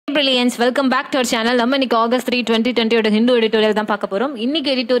Heybrilliants, welcome back to our channel. நம்ம இன்னைக்கு August 3, 2020 ஓட Hindu Editorial தான் பார்க்க போறோம். இன்னைக்கு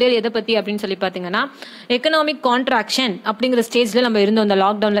எடிட்டோரியல் எதை பத்தி அப்படின்னு சொல்லி பாத்தீங்கன்னா எக்கனாமிக் கான்ட்ராக்ஷன் அப்படிங்கிற ஸ்டேஜ்ல நம்ம இருந்தோம் இந்த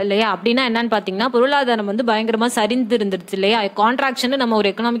லாக்டவுன்ல இல்லையா. அப்படின்னா என்னன்னு பாத்தீங்கன்னா பொருளாதாரம் வந்து பயங்கரமா சரிந்து இருந்துருச்சு இல்லையா. கான்ட்ராக்ஷன் நம்ம ஒரு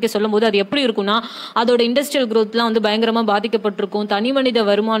எக்கனாமிக்கை சொல்லும் போது அது எப்படி இருக்கும்னா அதோட இண்டஸ்ட்ரியல் growthலாம் வந்து பயங்கரமா பாதிக்கப்பட்டிருக்கும், தனி மனித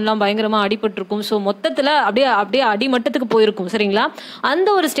வருமானம்லாம் பயங்கரமா அடிபட்டிருக்கும். ஸோ மொத்தத்துல அப்படியே அடிமட்டத்துக்கு போயிருக்கும் சரிங்களா. அந்த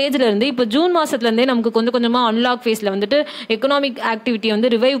ஒரு ஸ்டேஜ்ல இருந்து இப்போ ஜூன் மாசத்துல இருந்தே நமக்கு கொஞ்சம் கொஞ்சமா அன்லாக் ஃபேஸ்ல வந்துட்டு எக்கனாமிக் ஆக்டிவிட்டி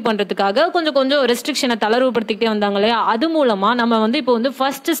வந்து ரிவைவ் பண்றதுக்காக கொஞ்சம் ரெஸ்ட்ரிக்ஷனை தளர்வுபடுத்திக்கிட்டே வந்தாங்க இல்லையா. அது மூலமா நம்ம வந்து இப்போ வந்து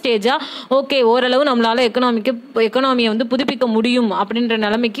ஃபர்ஸ்ட் ஸ்டேஜா ஓகே ஓரளவு நம்மளால எக்கனாமியை வந்து புதுப்பிக்க முடியும் அப்படின்ற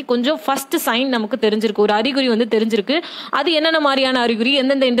நிலைமைக்கு கொஞ்சம் ஃபர்ஸ்ட் சைன் நமக்கு தெரிஞ்சிருக்கு, ஒரு அறிகுறி வந்து தெரிஞ்சிருக்கு. அது என்னென்ன மாதிரியான அறிகுறி,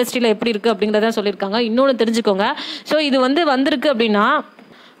 எந்தெந்த இண்டஸ்ட்ரியில எப்படி இருக்கு அப்படிங்கிறத சொல்லியிருக்காங்க. இன்னொன்று தெரிஞ்சுக்கோங்க. ஸோ இது வந்து வந்திருக்கு அப்படின்னா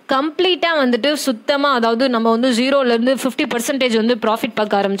கம்ப்ளீட்டாக வந்துட்டு சுத்தமாக, அதாவது நம்ம வந்து 0லேருந்து 50% வந்து ப்ராஃபிட்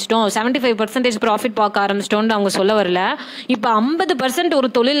பார்க்க ஆரம்பிச்சிட்டோம், 75% ப்ராஃபிட் பார்க்க ஆரம்பிச்சிட்டோம்னு அவங்க சொல்ல வரல. இப்போ 50% ஒரு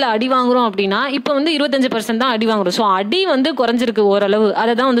தொழிலில் அடி வாங்குறோம் அப்படின்னா இப்போ வந்து 25% தான் அடி வாங்குறோம். ஸோ அடி வந்து குறைஞ்சிருக்கு ஓரளவு,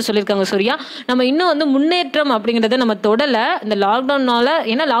 அதை தான் வந்து சொல்லியிருக்காங்க. சரியா, நம்ம இன்னும் வந்து முன்னேற்றம் அப்படிங்கிறத நம்ம தொடலை இந்த லாக்டவுனால.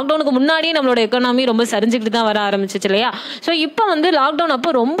 ஏன்னா லாக்டவுனுக்கு முன்னாடியே நம்மளோட எக்கனாமி ரொம்ப சரிஞ்சுக்கிட்டு தான் வர ஆரம்பிச்சிச்சு இல்லையா. ஸோ இப்போ வந்து லாக்டவுன்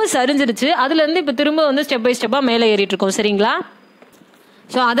அப்போ ரொம்ப சரிஞ்சிருச்சு, அதுலேருந்து இப்போ திரும்ப வந்து ஸ்டெப் பை ஸ்டெப்பாக மேலே ஏறிட்டு இருக்கோம் சரிங்களா.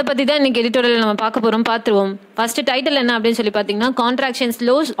 ஸோ அதை பற்றி தான் இன்றைக்கி எடிட்டோரியல் நம்ம பார்க்க போகிறோம், பார்த்துருவோம். ஃபர்ஸ்ட் டைட்டில் என்ன அப்படின்னு சொல்லி பார்த்தீங்கன்னா contraction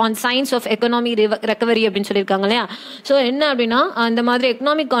ஸ்லோஸ் on signs of economic recovery அப்படின்னு சொல்லியிருக்காங்க இல்லையா. ஸோ என்ன அப்படின்னா இந்த மாதிரி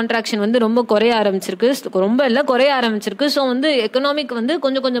எக்கனாமிக் கான்ட்ராக்ஷன் வந்து ரொம்ப குறைய ஆரம்பிச்சிருக்கு, ரொம்ப இல்லை குறைய ஆரம்பிச்சிருக்கு. ஸோ வந்து எக்கனாமிக் வந்து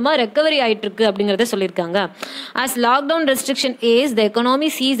கொஞ்சம் கொஞ்சமாக ரெக்கவரி ஆகிட்டு இருக்கு அப்படிங்கிறத சொல்லியிருக்காங்க. As lockdown restriction ace the economy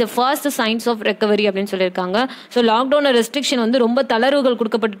cheese the first signs of recovery அப்படின்னு சொல்லியிருக்காங்க. ஸோ லாக்டவுன் ரெஸ்ட்ரிக்ஷன் வந்து ரொம்ப தளர்வுகள்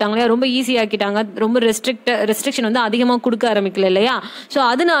கொடுக்கப்பட்டுட்டாங்க இல்லையா, ரொம்ப ஈஸியாக்கிட்டாங்க, ரொம்ப ரெஸ்ட்ரிக்ஷன் வந்து அதிகமாக கொடுக்க ஆரம்பிக்கல இல்லையா. ஸோ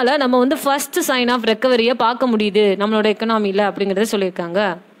அதனால நம்ம வந்து ஃபர்ஸ்ட் சைன் ஆஃப் ரெக்கவரியை பார்க்க முடியுது நம்மளோட எக்கனாமியில் அப்படிங்கிறத சொல்லியிருக்காங்க.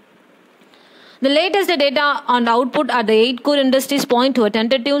 The latest data on output at the 8 core industries point to a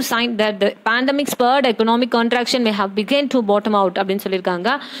tentative sign that the pandemic spurred economic contraction may have begun to bottom out அப்படின்னு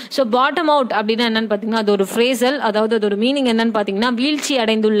சொல்லியிருக்காங்க. ஸோ பாட்டம் அவுட் அப்படின்னா என்னன்னு பார்த்தீங்கன்னா அது ஒரு ஃப்ரேசல், அதாவது அது ஒரு மீனிங் என்னன்னு பார்த்தீங்கன்னா வீழ்ச்சி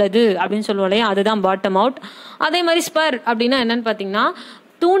அடைந்துள்ளது அப்படின்னு சொல்லுவோம் இல்லையா, அதுதான் பாட்டம் அவுட். அதே மாதிரி ஸ்பர் அப்படின்னா என்னன்னு பார்த்தீங்கன்னா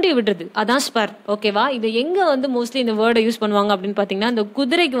தூண்டி விடுறது, அதான் ஸ்பர். ஓகேவா, இது எங்கே வந்து மோஸ்ட்லி இந்த வேர்டை யூஸ் பண்ணுவாங்க அப்படின்னு பார்த்தீங்கன்னா இந்த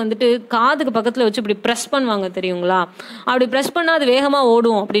குதிரைக்கு வந்துட்டு காதுக்கு பக்கத்தில் வச்சு இப்படி ப்ரெஸ் பண்ணுவாங்க தெரியுங்களா, அப்படி ப்ரெஸ் பண்ணால் அது வேகமாக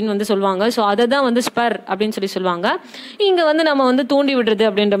ஓடும் அப்படின்னு வந்து சொல்லுவாங்க. ஸோ அதை தான் வந்து ஸ்பர் அப்படின்னு சொல்லுவாங்க. இங்கே வந்து நம்ம வந்து தூண்டி விடுறது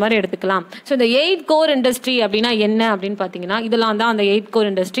அப்படின்ற மாதிரி எடுத்துக்கலாம். ஸோ இந்த 8 கோர் இண்டஸ்ட்ரி அப்படின்னா என்ன அப்படின்னு பார்த்தீங்கன்னா இதெல்லாம் தான் அந்த 8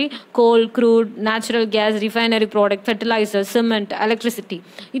 கோர் இண்டஸ்ட்ரி. கோல், crude, natural gas, refinery product, fertiliser, cement, electricity,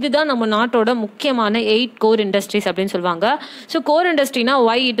 இதுதான் நம்ம நாட்டோட முக்கியமான 8 கோர் இண்டஸ்ட்ரீஸ் அப்படின்னு சொல்லுவாங்க. So core இண்டஸ்ட்ரினா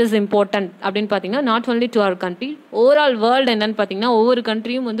why it is important அப்படின்னு பார்த்தீங்கன்னா not only to our country, overall world என்னன்னு பார்த்தீங்கன்னா ஒவ்வொரு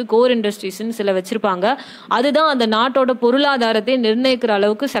கண்ட்ரியும் வந்து கோர் இண்டஸ்ட்ரீஸ்ன்னு சில வச்சிருப்பாங்க. அதுதான் அந்த நாட்டோட பொருளாதாரத்தை நிர்ணயிக்கிற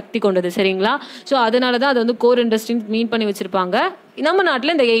அளவுக்கு சக்தி கொண்டது சரிங்களா. ஸோ அதனால தான் அது வந்து கோர் இண்டஸ்ட்ரின்னு மீன் பண்ணி வச்சிருப்பாங்க நம்ம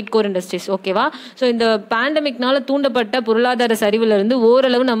நாட்டில் இந்த 8 கோர் இண்டஸ்ட்ரீஸ். ஓகேவா, ஸோ இந்த பேண்டமிக்னால தூண்டப்பட்ட பொருளாதார சரிவில் இருந்து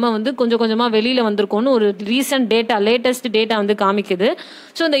ஓரளவு நம்ம வந்து கொஞ்சமாக வெளியில் வந்திருக்கோம்னு ஒரு ரீசன்ட் டேட்டா, லேட்டஸ்ட் டேட்டா வந்து காமிக்குது.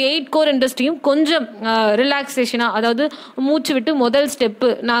 ஸோ இந்த 8 கோர் இண்டஸ்ட்ரியும் கொஞ்சம் ரிலாக்ஸேஷனாக, அதாவது மூச்சு விட்டு முதல் ஸ்டெப்பு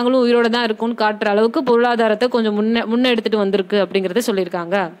நாங்களும் உயிரோட தான் இருக்கோம்னு காட்டுற அளவுக்கு பொருளாதாரத்தை கொஞ்சம் முன்னே எடுத்துகிட்டு வந்திருக்கு அப்படிங்கிறத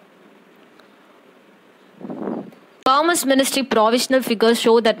சொல்லியிருக்காங்க. Commerce Ministry provisional figures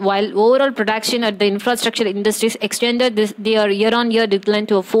show that while overall production at the infrastructure industries extended their year-on-year decline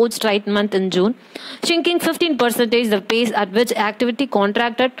to a fourth straight month in June, shrinking 15%, the pace at which activity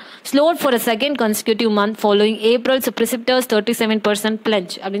contracted slowed for a second consecutive month following April's precipitous 37%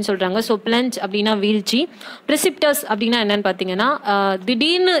 plunge அப்படின்னு சொல்றாங்க. So plunge அப்படின்னா வீழ்ச்சி, precipitous அப்படின்னா என்னன்னு பார்த்தீங்கன்னா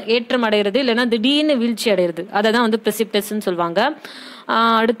திடீர்னு ஏற்றம் அடைகிறது இல்லைன்னா திடீர்னு வீழ்ச்சி அடைகிறது, அதை தான் வந்து precipitousன்னு சொல்லுவாங்க.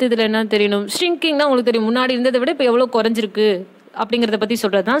 அடுத்து இதில் என்ன தெரியணும், ஷ்ரிங்கிங்னா உங்களுக்கு தெரியும், முன்னாடி இருந்ததை விட இப்போ எவ்வளோ குறைஞ்சிருக்கு அப்படிங்கிறத பற்றி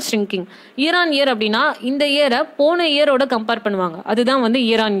சொல்கிறது தான் ஷ்ரிங்கிங். இயர் ஆன் இயர் அப்படின்னா இந்த இயரை போன இயரோட கம்பேர் பண்ணுவாங்க, அதுதான் வந்து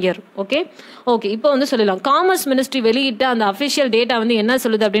இயர் ஆன் இயர். ஓகே, இப்போ வந்து சொல்லலாம் காமர்ஸ் மினிஸ்ட்ரி வெளியிட்ட அந்த அஃபிஷியல் டேட்டா வந்து என்ன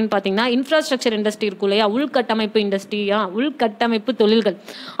சொல்லுது அப்படின்னு பார்த்தீங்கன்னா இன்ஃப்ராஸ்ட்ரக்சர் இண்டஸ்ட்ரி இருக்கும் இல்லையா, உள்கட்டமைப்பு இண்டஸ்ட்ரியா, உள்கட்டமைப்பு தொழில்கள்,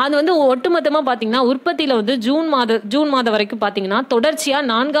 அது வந்து ஒட்டுமொத்தமாக பார்த்தீங்கன்னா உற்பத்தியில் வந்து ஜூன் மாதம் வரைக்கும் பார்த்தீங்கன்னா தொடர்ச்சியாக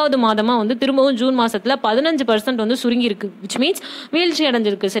 4வது மாதமாக வந்து திரும்பவும் ஜூன் மாதத்தில் 15% வந்து சுருங்கி இருக்கு, விச் மீன்ஸ் வீழ்ச்சி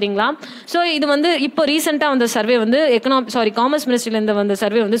அடைஞ்சிருக்கு சரிங்களா. ஸோ இது வந்து இப்போ ரீசெண்டாக வந்த சர்வே வந்து காமர்ஸ் மினிஸ்ட்ரியிலேருந்து வந்த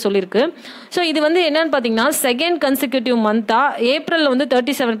சர்வே வந்து சொல்லியிருக்கு. ஸோ இது வந்து என்னன்னு பார்த்தீங்கன்னா செகண்ட் கன்சிக்யூட்டிவ் மந்த்தாக ஏப்ரலில் வந்து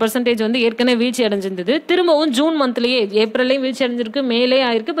 37% வந்து ஏற்கனவே வீழ்ச்சி அடைஞ்சிருந்தது, திரும்பவும் ஜூன் மந்த்லேயே, ஏப்ரல்லையும் வீழ்ச்சி அடைஞ்சிருக்கு, மேலே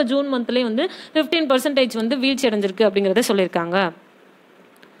ஆயிருக்கு, இப்போ ஜூன் மந்த்லேயே வந்து 15% வந்து வீழ்ச்சி அடைஞ்சிருக்கு அப்படிங்கிறத சொல்லியிருக்காங்க.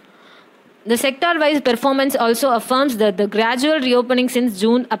 The sector-wise performance also affirms that the gradual reopening since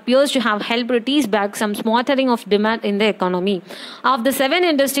June appears to have helped tease back some smothering of demand in the economy. Of the 7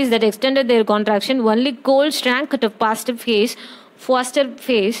 industries that extended their contraction, only coal shrank at a faster phase,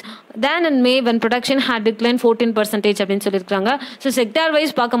 than in May when production had declined 14% அப்படின்னு சொல்லியிருக்காங்க. So sector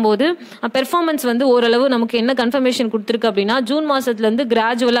wise பார்க்கும்போது performance வந்து ஓரளவு நமக்கு என்ன confirmation கொடுத்துருக்கு அப்படின்னா June மாதத்துலேருந்து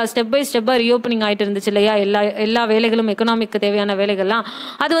கிராஜுவலாக ஸ்டெப் பை ஸ்டெப்பாக ரீஓப்பனிங் ஆகிட்டு இருந்துச்சு இல்லையா எல்லா வேலைகளும் எக்கனாமிக்கு தேவையான வேலைகள்லாம்.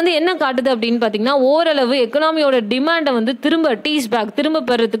 அது வந்து என்ன காட்டுது அப்படின்னு பார்த்தீங்கன்னா ஓரளவு எக்கனாமியோட டிமாண்டை வந்து திரும்ப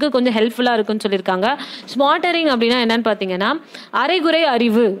பெறதுக்கு கொஞ்சம் ஹெல்ப்ஃபுல்லாக இருக்குன்னு சொல்லியிருக்காங்க. ஸ்மார்ட்டரிங் அப்படின்னா என்னன்னு பார்த்தீங்கன்னா அரைகுறை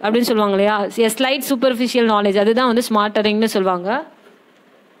அறிவு அப்படின்னு சொல்லுவாங்க இல்லையா, ஸ்லைட் சூப்பர்ஃபிஷியல் நாலேஜ், அதுதான் வந்து ஸ்மார்ட்டரிங்னு சொல்லுவாங்க.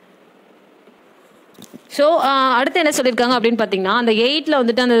 ஸோ அடுத்து என்ன சொல்லியிருக்காங்க அப்படின்னு பார்த்தீங்கன்னா அந்த 8ல்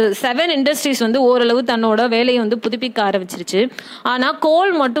வந்துட்டு அந்த 7 இண்டஸ்ட்ரீஸ் வந்து ஓரளவு தன்னோட வேலையை வந்து புதுப்பிக்க ஆரம்பிச்சிருச்சு. ஆனால்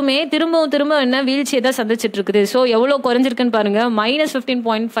கோல் மட்டுமே திரும்ப என்ன வீழ்ச்சியை தான் சந்திச்சிட்டு இருக்குது. ஸோ எவ்வளோ குறைஞ்சிருக்குன்னு பாருங்க,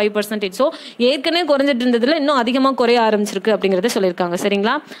 -15.5%. ஸோ ஏற்கனவே குறைஞ்சிட்டு இருந்ததுல இன்னும் அதிகமாக குறைய ஆரம்பிச்சிருக்கு அப்படிங்கிறத சொல்லியிருக்காங்க.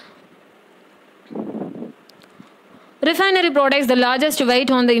 சரிங்களா? Refinery products, the largest weight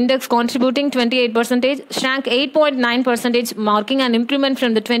on the index, contributing 28%, shrank 8.9%, marking an improvement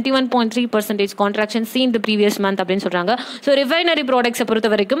from the 21.3% contraction seen the previous month அப்படின்னு சொல்றாங்க. ஸோ ரிஃபைனரி ப்ராடக்ட்ஸை பொறுத்த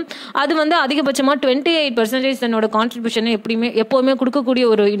வரைக்கும் அது வந்து அதிகபட்சமாக 28% தன்னோட கான்ட்ரிபியூஷனை எப்போவுமே கொடுக்கக்கூடிய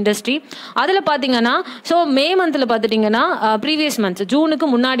ஒரு இண்டஸ்ட்ரி. அதில் பார்த்தீங்கன்னா ஸோ மே மந்தில் பார்த்துட்டிங்கன்னா ப்ரீவியஸ் மந்த் ஜூனுக்கு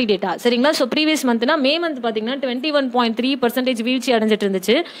முன்னாடி டேட்டா சரிங்களா. ஸோ ப்ரீவியஸ் மந்த்னா மே மந்த் பார்த்தீங்கன்னா 21.3% வீழ்ச்சி அடைஞ்சிட்டு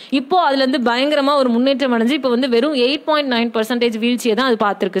இருந்துச்சு. இப்போ அதுலேருந்து பயங்கரமாக ஒரு முன்னேற்றம் அடைஞ்சு இப்போ வந்து வெறும் 8.9% வீழ்ச்சியை தான் அது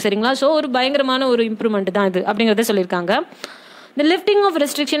பார்த்துருக்கு. சரிங்களா? ஸோ ஒரு பயங்கரமான ஒரு இம்ப்ரூவ்மெண்ட் தான் இது அப்படிங்கிறத சொல்லியிருக்காங்க. The lifting of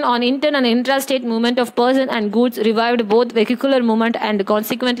restriction on inter and intrastate movement of person and goods revived both vehicular movement and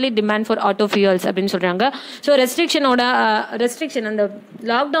consequently demand for auto fuels அப்படின்னு சொல்றாங்க. ஸோ ரெஸ்ட்ரிக்ஷன் அந்த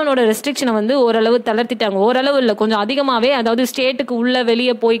லாக்டவுனோட ரெஸ்ட்ரிக்ஷனை வந்து ஓரளவு தளர்த்திட்டாங்க. ஓரளவு இல்லை, கொஞ்சம் அதிகமாகவே, அதாவது ஸ்டேட்டுக்கு உள்ள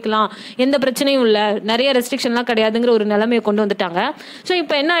வெளியே போய்க்கலாம், எந்த பிரச்சனையும் இல்லை, நிறைய ரெஸ்ட்ரிக்ஷன்லாம் கிடையாதுங்கிற ஒரு நிலைமையை கொண்டு வந்துட்டாங்க. ஸோ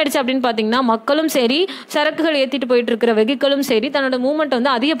இப்போ என்ன ஆயிடுச்சு அப்படின்னு பார்த்தீங்கன்னா மக்களும் சரி சரக்குகள் ஏற்றிட்டு போயிட்டு இருக்கிற வெஹிக்கிளும் சரி தன்னோட மூவ்மெண்ட்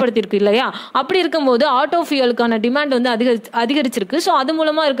வந்து அதிகப்படுத்திருக்கு இல்லையா. அப்படி இருக்கும்போது ஆட்டோ ஃபியூலுக்கான டிமாண்ட் வந்து அதிகரிச்சிருக்கு. ஸோ அது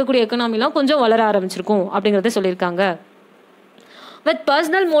மூலமா இருக்கக்கூடிய எக்கனாமிலாம் கொஞ்சம் வளர ஆரம்பிச்சிருக்கும் அப்படிங்கிறத சொல்லியிருக்காங்க. With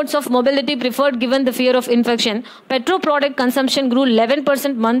personal modes of mobility preferred given the fear of infection, petrol product consumption grew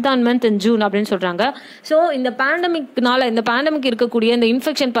 11% month on month in June அப்படின்னு சொல்றாங்க. ஸோ இந்த பேண்டமிக் இருக்கக்கூடிய இந்த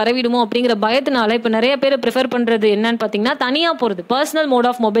இன்ஃபெக்ஷன் பரவிடுமோ அப்படிங்கிற பயத்தினால இப்போ நிறைய பேர் ப்ரிஃபர் பண்ணுறது என்னன்னு பார்த்தீங்கன்னா தனியாக போகிறது, பர்சனல் மோட்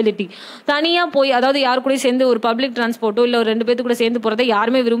ஆஃப் மொபிலிட்டி. தனியாக போய் அதாவது யாரு கூட சேர்ந்து ஒரு பப்ளிக் டிரான்ஸ்போர்ட்டோ இல்லை ஒரு 2 பேர்த்து கூட சேர்ந்து போகிறத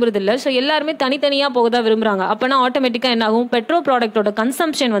யாருமே விரும்புறது இல்லை. ஸோ எல்லாருமே தனித்தனியாக போக தான் விரும்புகிறாங்க. அப்போனா ஆட்டோமேட்டிக்காக என்ன ஆகும், பெட்ரோல் ப்ராடக்டோட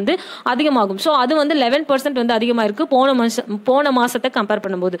கன்சம்ஷன் வந்து அதிகமாகும். ஸோ அது வந்து 11% வந்து அதிகமாக இருக்குது போன மாதத்தை கம்பேர்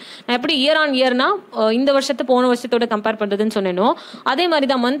பண்ணும்போது. நான் எப்படி இயர் ஆன் இயர்னா இந்த வருஷத்தை போன வருஷத்தோட கம்பேர் பண்றதுன்னு சொன்னேனோ அதே மாதிரி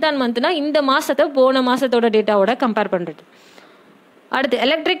தான் மந்த் ஆன் மந்த்னா இந்த மாசத்தை போன மாசத்தோட டேட்டாவோட கம்பேர் பண்றது. அடுத்து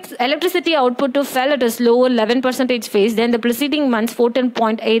electricity output fell at a slower 11% phase than the preceding months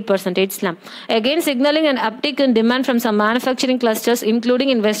 14.8% slam, again signaling an uptick in demand from some manufacturing clusters including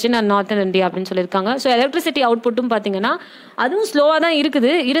in western and northern India அப்படின்னு சொல்லியிருக்காங்க. So electricity அவுட்புட்டும் பார்த்தீங்கன்னா அதுவும் ஸ்லோவாக தான்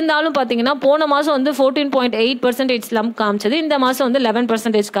இருக்குது. இருந்தாலும் பார்த்தீங்கன்னா போன மாதம் வந்து 14.8% ஸ்லம் காமிச்சது, இந்த மாதம் வந்து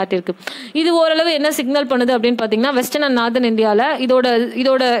 11% காட்டியிருக்கு. இது ஓரளவு என்ன சிக்னல் பண்ணுது அப்படின்னு பார்த்தீங்கன்னா வெஸ்டர்ன் அண்ட் நார்தன் இந்தியாவில்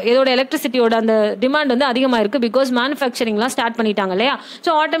இதோட எலக்ட்ரிசிட்டியோட அந்த டிமாண்ட் வந்து அதிகமாக இருக்குது. பிகாஸ் மேனுஃபேக்சரிங்லாம் ஸ்டார்ட் பண்ணிட்டாங்க இல்லையா. ஸோ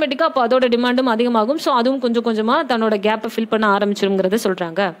ஆட்டோமேட்டிக்காக அப்போ அதோட டிமாண்டும் அதிகமாகும். ஸோ அதுவும் கொஞ்சம் கொஞ்சமாக தன்னோட கேப்பை ஃபில் பண்ண ஆரம்பிச்சிருங்கிறத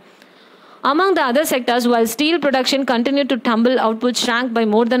சொல்கிறாங்க. Among the other sectors, while steel production continued to tumble, output shrank by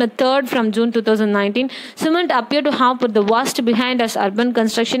more than a third from June 2019. Cement appeared to have put the worst behind as urban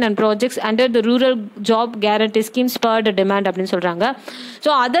construction and projects under the rural job guarantee scheme spurred demand அப்படின்னு சொல்றாங்க.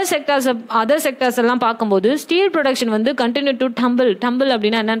 So other sectors எல்லாம் பார்க்கும்போது steel production வந்து continue to tumble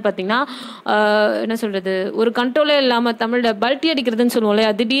அப்படின்னா என்னன்னு பார்த்தீங்கன்னா என்ன சொல்றது, ஒரு கண்ட்ரோலே இல்லாமல் தமிழில் பல்ட்டி அடிக்கிறதுன்னு சொல்லுவோம்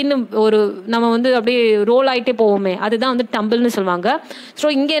இல்லையா, திடீர்னு ஒரு நம்ம வந்து அப்படியே ரோல் ஆகிட்டே போவோமே, அதுதான் வந்து டம்பிள்னு சொல்லுவாங்க. ஸோ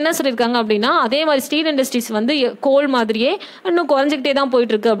இங்கே என்ன சொல்லியிருக்காங்க அப்படின்னா அதே மாதிரி ஸ்டீல் இண்டஸ்ட்ரீஸ் வந்து கோல் மாதிரியே இன்னும் குறைஞ்சிக்கிட்டே தான்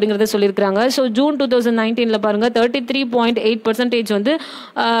போயிட்டு இருக்கு அப்படிங்கிறத சொல்லியிருக்காங்க. ஸோ ஜூன் 2019 பாருங்க 33.8% வந்து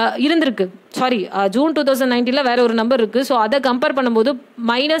இருந்திருக்கு. சாரி, ஜூன் 2019 வேற ஒரு நம்பர் இருக்கு. ஸோ அதை கம்பேர் பண்ணும்போது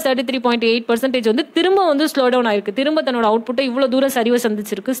 -33.8% வந்து திரும்ப வந்து ஸ்லோ டவுன் ஆயிருக்கு. திரும்ப தன்னோட அவுட்புட்டை இவ்வளோ தூரம் சரிவை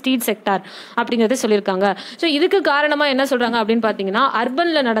சந்திச்சிருக்கு ஸ்டீல் செக்டார் அப்படிங்கிறத சொல்லியிருக்காங்க. ஸோ இதுக்கு காரணமாக என்ன சொல்றாங்க அப்படின்னு பார்த்தீங்கன்னா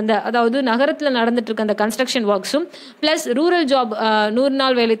அர்பனில் அதாவது நகரத்தில் நடந்துட்டு இருக்க அந்த கன்ஸ்ட்ரக்ஷன் ஒர்க்ஸும் பிளஸ் ரூரல் ஜாப் 100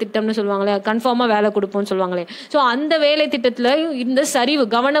 நாள் வேலை திட்டம்னு சொல்லுவாங்களே, கன்ஃபார்மாக வேலை கொடுப்போம்னு சொல்லுவாங்களே. ஸோ அந்த வேலை திட்டத்தில் இந்த சரிவு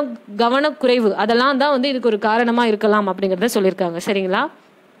கவனக்குறைவு அதெல்லாம் தான் வந்து இதுக்கு ஒரு காரணமாக இருக்கலாம் அப்படிங்கிறத சொல்லியிருக்காங்க. சரிங்களா?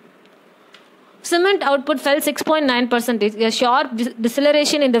 Cement output fell 6.9%, a sharp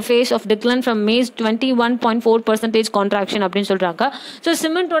deceleration in the face of decline from May's 21.4% contraction அப்படின்னு சொல்றாங்க. ஸோ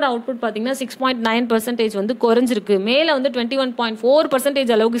சிமெண்டோட அவுட்புட் பார்த்தீங்கன்னா 6.9% வந்து குறைஞ்சிருக்கு. மேலே வந்து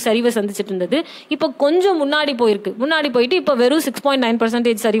 21.4% அளவுக்கு சரிவை சந்திச்சுட்டு இருந்தது. இப்போ கொஞ்சம் முன்னாடி போயிட்டு இப்போ வெறும்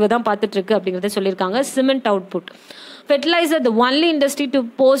 6.9% சரிவை தான் பார்த்துட்டு இருக்கு அப்படிங்கிறத சொல்லியிருக்காங்க. Cement output. Fertilizer, the only industry to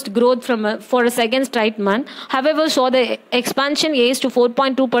post growth for a second straight month, however, saw the expansion ease to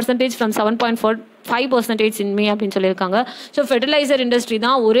 4.2% from 7.5% in May அப்படின்னு சொல்லியிருக்காங்க. ஸோ ஃபெர்டிலைசர் இண்டஸ்ட்ரி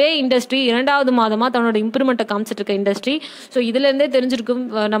தான் ஒரே இண்டஸ்ட்ரி 2வது மாதமாக தன்னோட இம்ப்ரூவ்மெண்ட்டை காமிச்சிட்டு இருக்க இண்டஸ்ட்ரி. ஸோ இதுலேருந்தே தெரிஞ்சிருக்கும்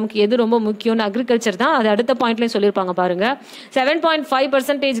நமக்கு எது ரொம்ப முக்கியம்னு. அக்ரிகல்ச்சர் தான். அது அடுத்த பாயிண்ட்லேயும் சொல்லியிருப்பாங்க பாருங்க.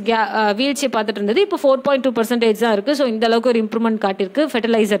 7.5% வீழ்ச்சியை பார்த்துட்டு இருந்தது, இப்போ 4.2% தான் இருக்குது. ஸோ இந்த அளவுக்கு ஒரு இம்ப்ரூவ்மெண்ட் காட்டியிருக்கு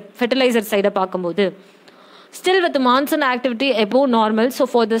ஃபெர்டிலைசர் சைடை பார்க்கும்போது. Still with the monsoon activity above normal, so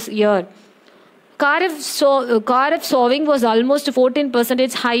for this year, Kharif sowing was almost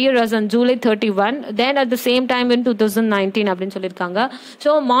 14% higher as on July 31 than at the same time in 2019 அப்படின்னு சொல்லியிருக்காங்க.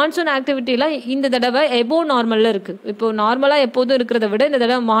 ஸோ மான்சூன் ஆக்டிவிட்டியில் இந்த தடவை எபோவ் நார்மலில் இருக்குது. இப்போ நார்மலாக எப்போதும் இருக்கிறத விட இந்த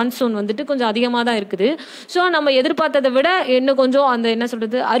தடவை மான்சூன் வந்துட்டு கொஞ்சம் அதிகமாக தான் இருக்குது. ஸோ நம்ம எதிர்பார்த்ததை விட இன்னும் கொஞ்சம் அந்த என்ன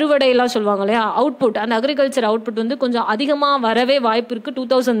சொல்கிறது அறுவடையெல்லாம் சொல்லுவாங்க இல்லையா, அவுட்புட், அந்த அக்ரிகல்ச்சர் அவுட்புட் வந்து கொஞ்சம் அதிகமாக வரவே வாய்ப்பு இருக்குது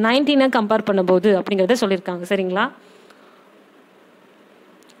 2019 கம்பேர் பண்ணும்போது அப்படிங்கிறத சொல்லியிருக்காங்க. சரிங்களா?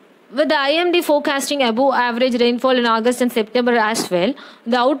 With the IMD forecasting above average rainfall in August and September as well,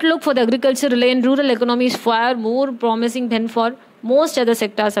 the outlook for the agriculture-related rural economy is far more promising than for most other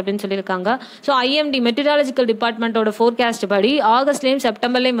sectors அப்படின்னு சொல்லியிருக்காங்க. ஸோ IMD மெட்டீரியாலஜிக்கல் டிபார்ட்மெண்ட்டோட ஃபோர்காஸ்ட் படி ஆகஸ்ட்லேயும்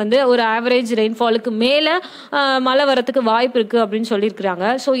செப்டம்பர்லேயும் வந்து ஒரு average ரெயின்ஃபாலுக்கு மேலே மழை வரத்துக்கு வாய்ப்பு இருக்குது அப்படின்னு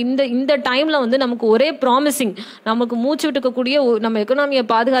சொல்லியிருக்கிறாங்க. ஸோ இந்த டைமில் வந்து நமக்கு ஒரே ப்ராமிசிங், நமக்கு மூச்சு விட்டுக்கக்கூடிய நம்ம எக்கனாமியை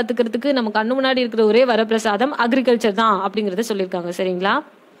பாதுகாத்துக்கிறதுக்கு நம்ம கண்ணு முன்னாடி இருக்கிற ஒரே வரப்பிரசாதம் அக்ரிகல்ச்சர் தான் அப்படிங்கிறத சொல்லியிருக்காங்க. சரிங்களா?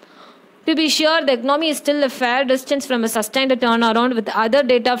 To be sure, the economy is still a fair distance from a sustained turnaround with other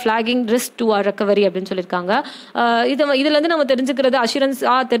data flagging risk to our recovery அப்படின்னு சொல்லியிருக்காங்க. இதுலேருந்து நம்ம தெரிஞ்சுக்கிறது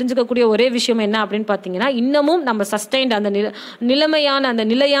அஷூரன்ஸாக தெரிஞ்சுக்கக்கூடிய ஒரே விஷயம் என்ன அப்படின்னு பார்த்தீங்கன்னா, இன்னமும் நம்ம சஸ்டைன்ட் அந்த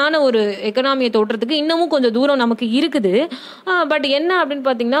நிலையான ஒரு எக்கனாமியை தோற்றத்துக்கு இன்னமும் கொஞ்சம் தூரம் நமக்கு இருக்குது. பட் என்ன அப்படின்னு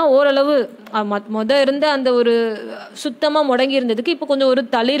பார்த்தீங்கன்னா, ஓரளவு இருந்த அந்த ஒரு சுத்தமாக முடங்கி இருந்ததுக்கு இப்போ கொஞ்சம் ஒரு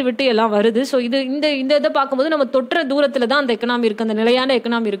தளிர் விட்டு எல்லாம் வருது. ஸோ இந்த இதை பார்க்கும்போது நம்ம தொற்ற தூரத்தில் தான் அந்த எக்கனாமி இருக்குது, அந்த நிலையான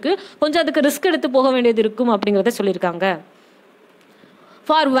எக்கனாமி இருக்குது. கொஞ்சம் அதுக்கு ரிஸ்க் எடுத்து போக வேண்டியது இருக்கும் அப்படிங்கிறத சொல்லியிருக்காங்க.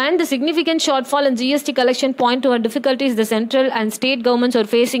 For when the significant shortfall in GST collection point to our difficulties the central and state governments are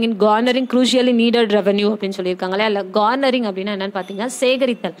facing in garnering crucially needed revenue அப்படின்னு சொல்லியிருக்காங்களே. இல்லை, கார்னரிங் அப்படின்னா என்னன்னு பார்த்தீங்கன்னா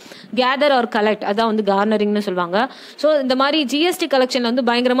சேகரித்தல், கேதர் ஆர் கலெக்ட், அதான் வந்து கார்னரிங்னு சொல்லுவாங்க. ஸோ இந்த மாதிரி ஜிஎஸ்டி கலெக்ஷன் வந்து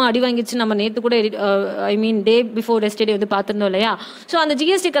பயங்கரமாக அடி வாங்கிச்சு. நம்ம நேற்று கூட டே பிஃபோர் எஸ்டே வந்து பார்த்துருந்தோம் இல்லையா. ஸோ அந்த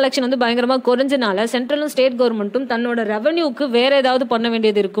ஜிஎஸ்டி கலெக்ஷன் வந்து பயங்கரமாக குறைஞ்சனால சென்ட்ரலும் ஸ்டேட் கவர்மெண்ட்டும் தன்னோட ரெவன்யூக்கு வேற ஏதாவது பண்ண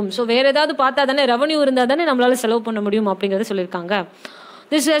வேண்டியது இருக்கும். ஸோ வேற ஏதாவது பார்த்தா தானே ரெவன்யூ இருந்தால் தானே நம்மளால செலவு பண்ண முடியும் அப்படிங்கிறத சொல்லியிருக்காங்க.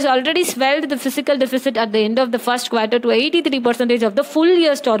 This has already swelled the fiscal deficit at the end of the first quarter to 83% of the full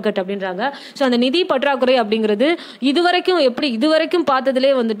year's target அப்படின்றாங்க. ஸோ அந்த நிதி பற்றாக்குறை அப்படிங்கிறது இதுவரைக்கும்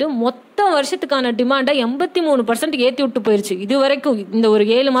பார்த்ததுலேயே வந்துட்டு மொத்த வருஷத்துக்கான டிமாண்டை 83% ஏற்றி விட்டு போயிடுச்சு இதுவரைக்கும் இந்த ஒரு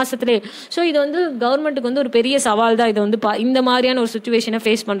 7 மாசத்துலேயே. ஸோ இது வந்து கவர்மெண்ட்டுக்கு வந்து ஒரு பெரிய சவால் தான். இதை வந்து இந்த மாதிரியான ஒரு சுச்சுவேஷனை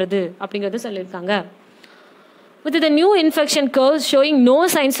ஃபேஸ் பண்ணுறது அப்படிங்கிறது சொல்லியிருக்காங்க. With the new infection curves showing no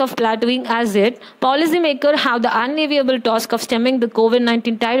signs of plateauing as yet, policymakers have the unenviable task of stemming the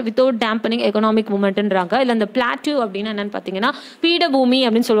COVID-19 tide without dampening economic momentumன்றாங்க. இல்லை அந்த பிளாட்யூ அப்படின்னா என்னன்னு பார்த்தீங்கன்னா, பீடபூமி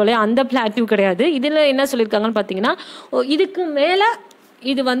அப்படின்னு சொல்லுவாங்க, அந்த பிளாட்யூ கிடையாது. இதில் என்ன சொல்லியிருக்காங்கன்னு பார்த்தீங்கன்னா, இதுக்கு மேலே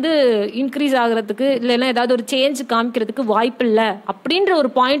இது வந்து இன்க்ரீஸ் ஆகிறதுக்கு இல்லைன்னா ஏதாவது ஒரு சேஞ்ச் காமிக்கிறதுக்கு வாய்ப்பு இல்லை அப்படின்ற ஒரு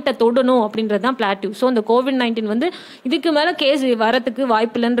பாயிண்ட்டை தொடணும் அப்படின்றது தான் பிளாட்யூ. ஸோ அந்த COVID-19 வந்து இதுக்கு மேலே கேஸ் வரத்துக்கு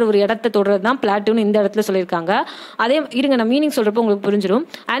வாய்ப்பு இல்லைன்ற ஒரு இடத்த தொடர்றது தான் பிளாட்யூன்னு இந்த இடத்துல சொல்லியிருக்காங்க. அதே இருங்க, நான் மீனிங் சொல்கிறப்போ உங்களுக்கு புரிஞ்சிடும்.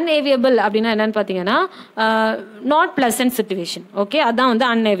 அன்ஏவியபிள் அப்படின்னா என்னன்னு பார்த்தீங்கன்னா, நாட் பிளசன்ட் சிச்சுவேஷன். ஓகே, அதான் வந்து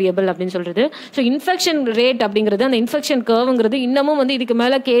அன்ஏவியபிள் அப்படின்னு சொல்கிறது. ஸோ இன்ஃபெக்ஷன் ரேட் அப்படிங்கிறது, அந்த இன்ஃபெக்ஷன் கர்வுங்கிறது இன்னமும் வந்து இதுக்கு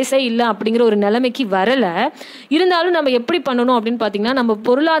மேலே கேஸே இல்லை அப்படிங்கிற ஒரு நிலைமைக்கு வரலை. இருந்தாலும் நம்ம எப்படி பண்ணணும் அப்படின்னு பார்த்தீங்கன்னா, நம்ம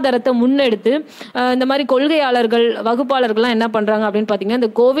பொருளாதாரத்தை முன்னெடுத்து இந்த மாதிரி கொள்கையாளர்கள் வகுப்பாளர்கள்லாம் என்ன பண்றாங்க அப்படின்னு பார்த்தீங்கன்னா, இந்த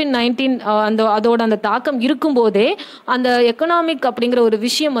COVID-19 அதோட அந்த தாக்கம் இருக்கும்போதே அந்த எக்கனாமிக் அப்படிங்கிற ஒரு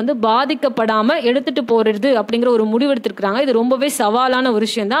விஷயம் வந்து பாதிக்கப்படாம எடுத்துட்டு போறது அப்படிங்கிற ஒரு முடிவு எடுத்திருக்கிறாங்க. இது ரொம்பவே சவாலான ஒரு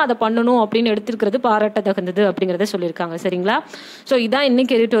விஷயம் தான். அதை பண்ணணும் அப்படின்னு எடுத்திருக்கிறது பாராட்ட தகுந்தது அப்படிங்கிறத சொல்லியிருக்காங்க. சரிங்களா? ஸோ இதான்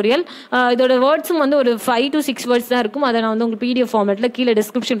இன்னைக்கு எடிட்டோரியல். இதோட வேர்ட்ஸும் வந்து ஒரு 5 to 6 வேர்ட்ஸ் தான் இருக்கும். அதை நான் வந்து உங்களுக்கு PDF ஃபார்மேட்ல கீழே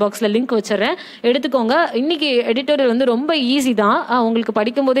டிஸ்கிரிப்ஷன் பாக்ஸ்ல லிங்க் வச்சிடறேன், எடுத்துக்கோங்க. இன்னைக்கு எடிட்டோரியல் வந்து ரொம்ப ஈஸி தான், உங்களுக்கு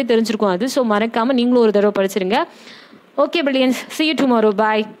படிக்கும் போதே தெரிஞ்சிருக்கும் அது. ஸோ மறக்காம நீங்களும் ஒரு தடவை படிச்சிருங்க. Okay brilliance, see you tomorrow,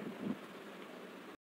 bye.